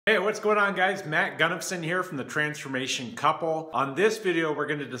Hey, what's going on guys? Matt Gunnifson here from The Transformation Couple. On this video, we're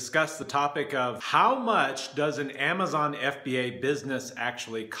going to discuss the topic of how much does an Amazon FBA business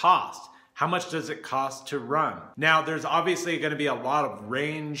actually cost? How much does it cost to run? Now, there's obviously going to be a lot of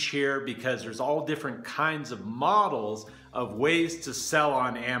range here because there's all different kinds of models of ways to sell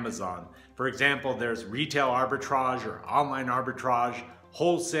on Amazon. For example, there's retail arbitrage or online arbitrage,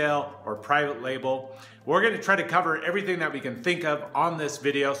 wholesale or private label. We're going to try to cover everything that we can think of on this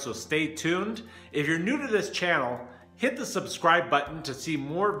video, so stay tuned. If you're new to this channel, hit the subscribe button to see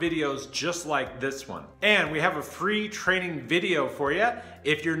more videos just like this one. And we have a free training video for you.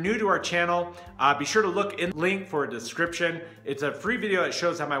 If you're new to our channel, be sure to look in the link for a description. It's a free video that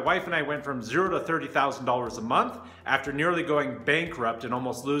shows how my wife and I went from $0 to $30,000 a month after nearly going bankrupt and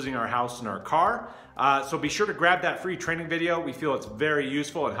almost losing our house and our car. So be sure to grab that free training video. We feel it's very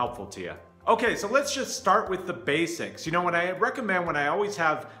useful and helpful to you. Okay, so let's just start with the basics. You know, when I always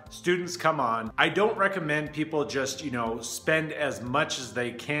have students come on, I don't recommend people just, spend as much as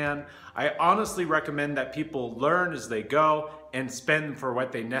they can. I honestly recommend that people learn as they go and spend for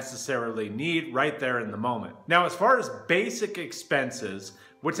what they necessarily need right there in the moment. Now, as far as basic expenses,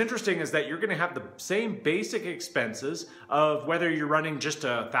 what's interesting is that you're gonna have the same basic expenses of whether you're running just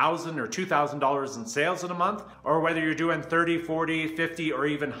 $1,000 or $2,000 in sales in a month, or whether you're doing 30, 40, 50, or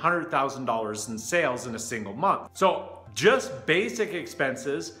even $100,000 in sales in a single month. So just basic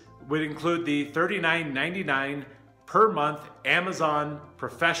expenses would include the $39.99 per month Amazon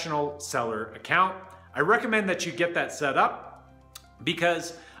professional seller account. I recommend that you get that set up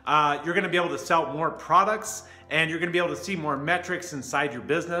because you're gonna be able to sell more products and you're gonna be able to see more metrics inside your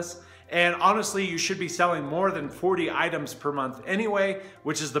business. And honestly, you should be selling more than 40 items per month anyway,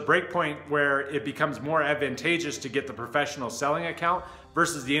 which is the break point where it becomes more advantageous to get the professional selling account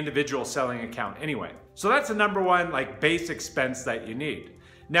versus the individual selling account anyway. So that's the number one base expense that you need.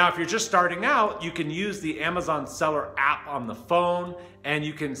 Now, if you're just starting out, you can use the Amazon Seller app on the phone and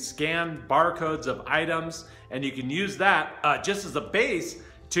you can scan barcodes of items and you can use that just as a base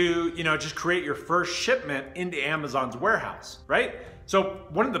to just create your first shipment into Amazon's warehouse, right? So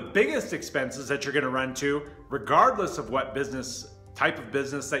one of the biggest expenses that you're gonna run to, regardless of what type of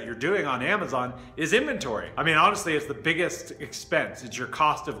business that you're doing on Amazon, is inventory. I mean, honestly, it's the biggest expense. It's your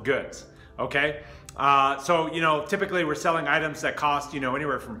cost of goods, okay? So, typically we're selling items that cost,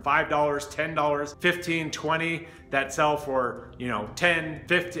 anywhere from $5, $10, $15, $20 that sell for, 10,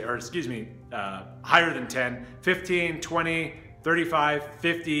 50, or excuse me, higher than 10, 15, 20, $35,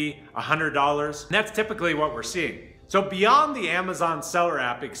 $50, $100. And that's typically what we're seeing. So beyond the Amazon Seller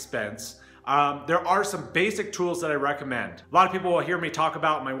app expense, there are some basic tools that I recommend. A lot of people will hear me talk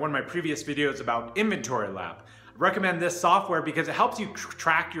about one of my previous videos about Inventory Lab. I recommend this software because it helps you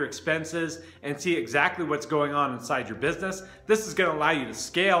track your expenses and see exactly what's going on inside your business. This is going to allow you to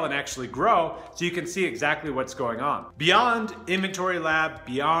scale and actually grow so you can see exactly what's going on. Beyond Inventory Lab,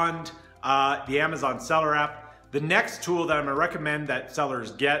 beyond the Amazon Seller app, the next tool that I'm going to recommend that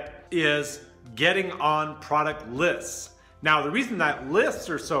sellers get is getting on product lists. Now, the reason that lists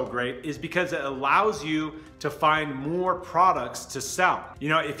are so great is because it allows you to find more products to sell.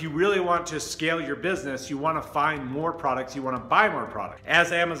 If you really want to scale your business, you want to find more products, you want to buy more products.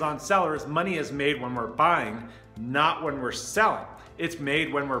 As Amazon sellers, money is made when we're buying, not when we're selling. It's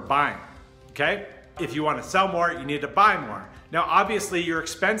made when we're buying, okay? If you want to sell more, you need to buy more. Now, obviously, your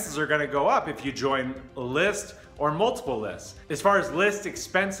expenses are going to go up if you join a list or multiple lists. As far as list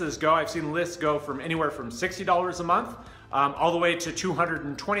expenses go, I've seen lists go from anywhere from $60 a month all the way to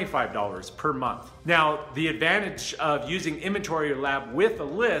 $225 per month. Now, the advantage of using Inventory Lab with a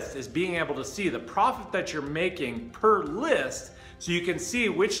list is being able to see the profit that you're making per list so you can see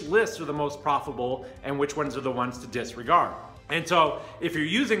which lists are the most profitable and which ones are the ones to disregard. And so if you're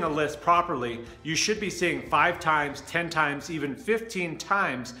using a list properly, you should be seeing 5 times, 10 times, even 15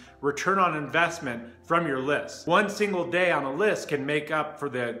 times return on investment from your list. One single day on a list can make up for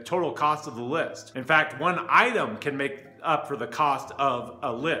the total cost of the list. In fact, one item can make up for the cost of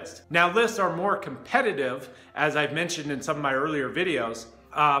a list. Now, lists are more competitive, as I've mentioned in some of my earlier videos,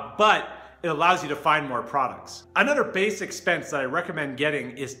 but it allows you to find more products. Another base expense that I recommend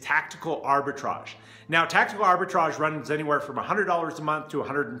getting is tactical arbitrage. Now, tactical arbitrage runs anywhere from $100 a month to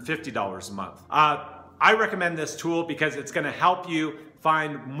 $150 a month. I recommend this tool because it's gonna help you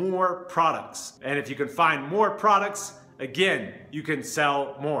find more products. And if you can find more products, again, you can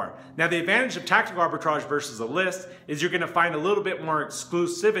sell more. Now, the advantage of tactical arbitrage versus a list is you're gonna find a little bit more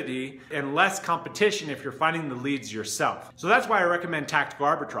exclusivity and less competition if you're finding the leads yourself. So that's why I recommend tactical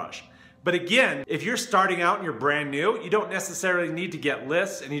arbitrage. But again, if you're starting out and you're brand new, you don't necessarily need to get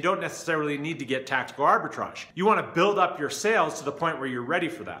lists and you don't necessarily need to get tactical arbitrage. You want to build up your sales to the point where you're ready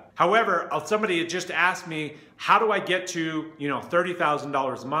for that. However, somebody had just asked me, how do I get to,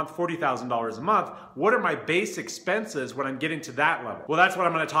 $30,000 a month, $40,000 a month? What are my base expenses when I'm getting to that level? Well, that's what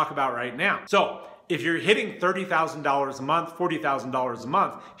I'm going to talk about right now. So if you're hitting $30,000 a month, $40,000 a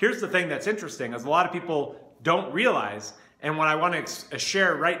month, here's the thing that's interesting, is a lot of people don't realize, and what I want to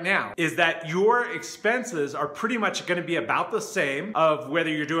share right now is that your expenses are pretty much going to be about the same of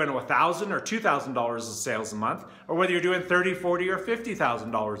whether you're doing $1,000 or $2,000 of sales a month, or whether you're doing $30,000, $40,000, or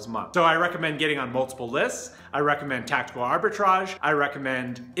 $50,000 a month. So I recommend getting on multiple lists. I recommend tactical arbitrage. I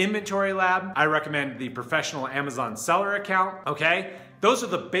recommend Inventory Lab. I recommend the professional Amazon seller account. Okay. Those are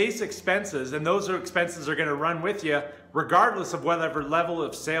the base expenses, and those expenses are going to run with you regardless of whatever level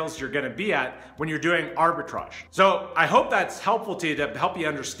of sales you're going to be at when you're doing arbitrage. So I hope that's helpful to you, to help you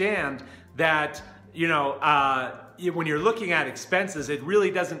understand that, when you're looking at expenses, it really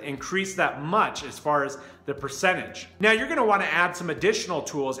doesn't increase that much as far as the percentage. Now, you're going to want to add some additional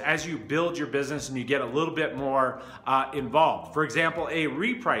tools as you build your business and you get a little bit more involved. For example, a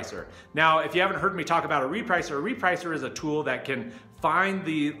repricer. Now, if you haven't heard me talk about a repricer is a tool that can find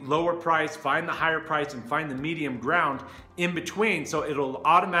the lower price, find the higher price, and find the medium ground in between. So it'll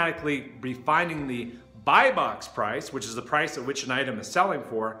automatically be finding the buy box price, which is the price at which an item is selling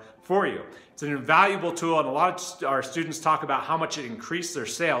for you. It's an invaluable tool, and a lot of our students talk about how much it increased their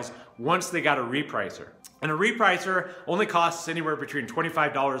sales once they got a repricer. And a repricer only costs anywhere between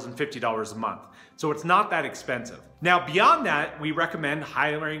 $25 and $50 a month. So it's not that expensive. Now, beyond that, we recommend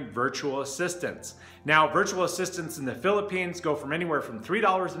hiring virtual assistants. Now, virtual assistants in the Philippines go from anywhere from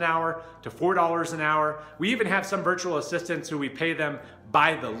 $3 an hour to $4 an hour. We even have some virtual assistants who we pay them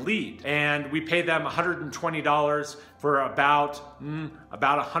by the lead, and we pay them $120 for about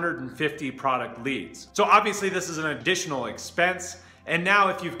 150 product leads. So obviously this is an additional expense. And now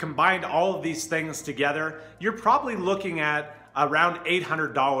if you've combined all of these things together, you're probably looking at around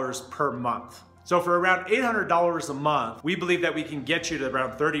 $800 per month. So for around $800 a month, we believe that we can get you to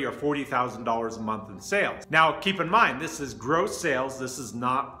around $30,000 or $40,000 a month in sales. Now, keep in mind, this is gross sales. This is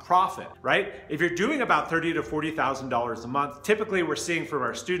not profit, right? If you're doing about $30,000 to $40,000 a month, typically we're seeing from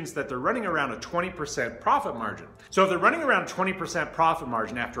our students that they're running around a 20% profit margin. So if they're running around 20% profit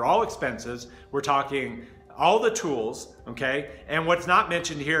margin after all expenses, we're talking all the tools, okay? And what's not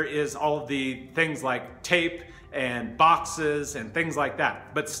mentioned here is all of the things like tape and boxes and things like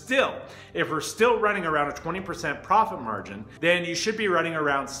that. But still, if we're still running around a 20% profit margin, then you should be running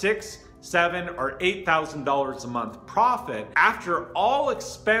around $6,000, $7,000, or $8,000 a month profit after all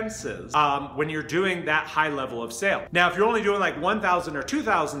expenses when you're doing that high level of sale. Now, if you're only doing like $1,000 or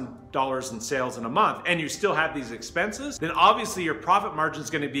 $2,000 in sales in a month and you still have these expenses, then obviously your profit margin is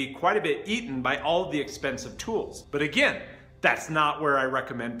going to be quite a bit eaten by all of the expensive tools. But again, that's not where I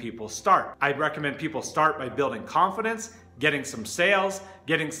recommend people start. I recommend people start by building confidence, getting some sales,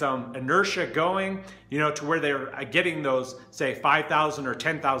 getting some inertia going, to where they're getting those, say, $5,000 or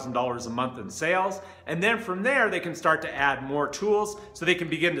 $10,000 a month in sales. And then from there, they can start to add more tools so they can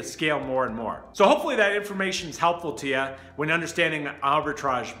begin to scale more and more. So hopefully that information is helpful to you when understanding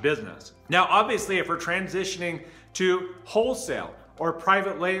arbitrage business. Now, obviously, if we're transitioning to wholesale or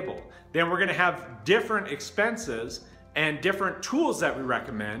private label, then we're gonna have different expenses and different tools that we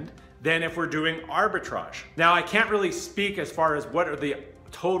recommend than if we're doing arbitrage. Now, I can't really speak as far as what are the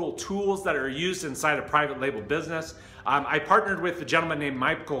total tools that are used inside a private label business. I partnered with a gentleman named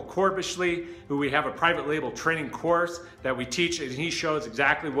Michael Corbishley, who we have a private label training course that we teach, and he shows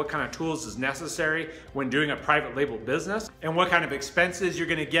exactly what kind of tools is necessary when doing a private label business and what kind of expenses you're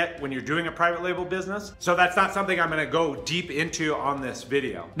gonna get when you're doing a private label business. So that's not something I'm gonna go deep into on this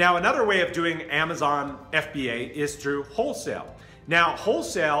video. Now, another way of doing Amazon FBA is through wholesale. Now,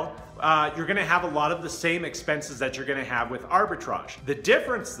 wholesale, you're gonna have a lot of the same expenses that you're gonna have with arbitrage. The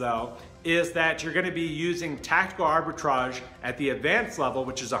difference, though, is that you're gonna be using tactical arbitrage at the advanced level,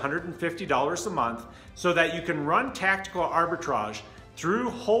 which is $150 a month, so that you can run tactical arbitrage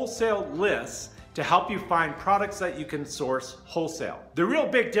through wholesale lists to help you find products that you can source wholesale. The real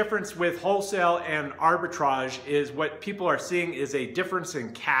big difference with wholesale and arbitrage is what people are seeing is a difference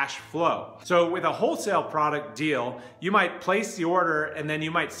in cash flow. So with a wholesale product deal, you might place the order and then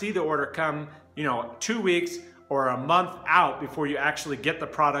you might see the order come, 2 weeks or a month out before you actually get the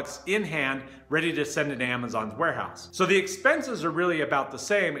products in hand ready to send into Amazon's warehouse. So the expenses are really about the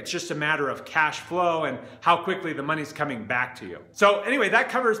same. It's just a matter of cash flow and how quickly the money's coming back to you. So anyway, that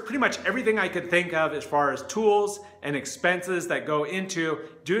covers pretty much everything I could think of as far as tools and expenses that go into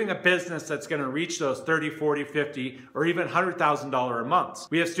doing a business that's going to reach those $30, $40, $50, or even $100,000 a month.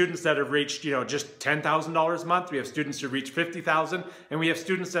 We have students that have reached, just $10,000 a month. We have students who reach $50,000, and we have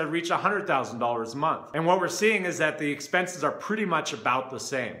students that have reached $100,000 a month. And what we're seeing is that the expenses are pretty much about the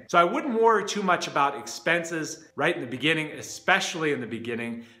same. So I wouldn't worry too much about expenses right in the beginning, especially in the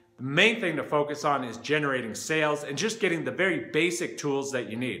beginning. The main thing to focus on is generating sales and just getting the very basic tools that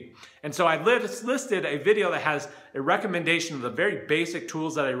you need. And so I listed a video that has a recommendation of the very basic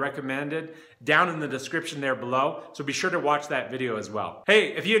tools that I recommended down in the description there below. So be sure to watch that video as well.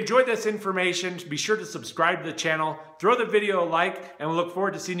 Hey, if you enjoyed this information, be sure to subscribe to the channel, throw the video a like, and we look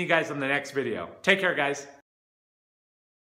forward to seeing you guys on the next video. Take care, guys.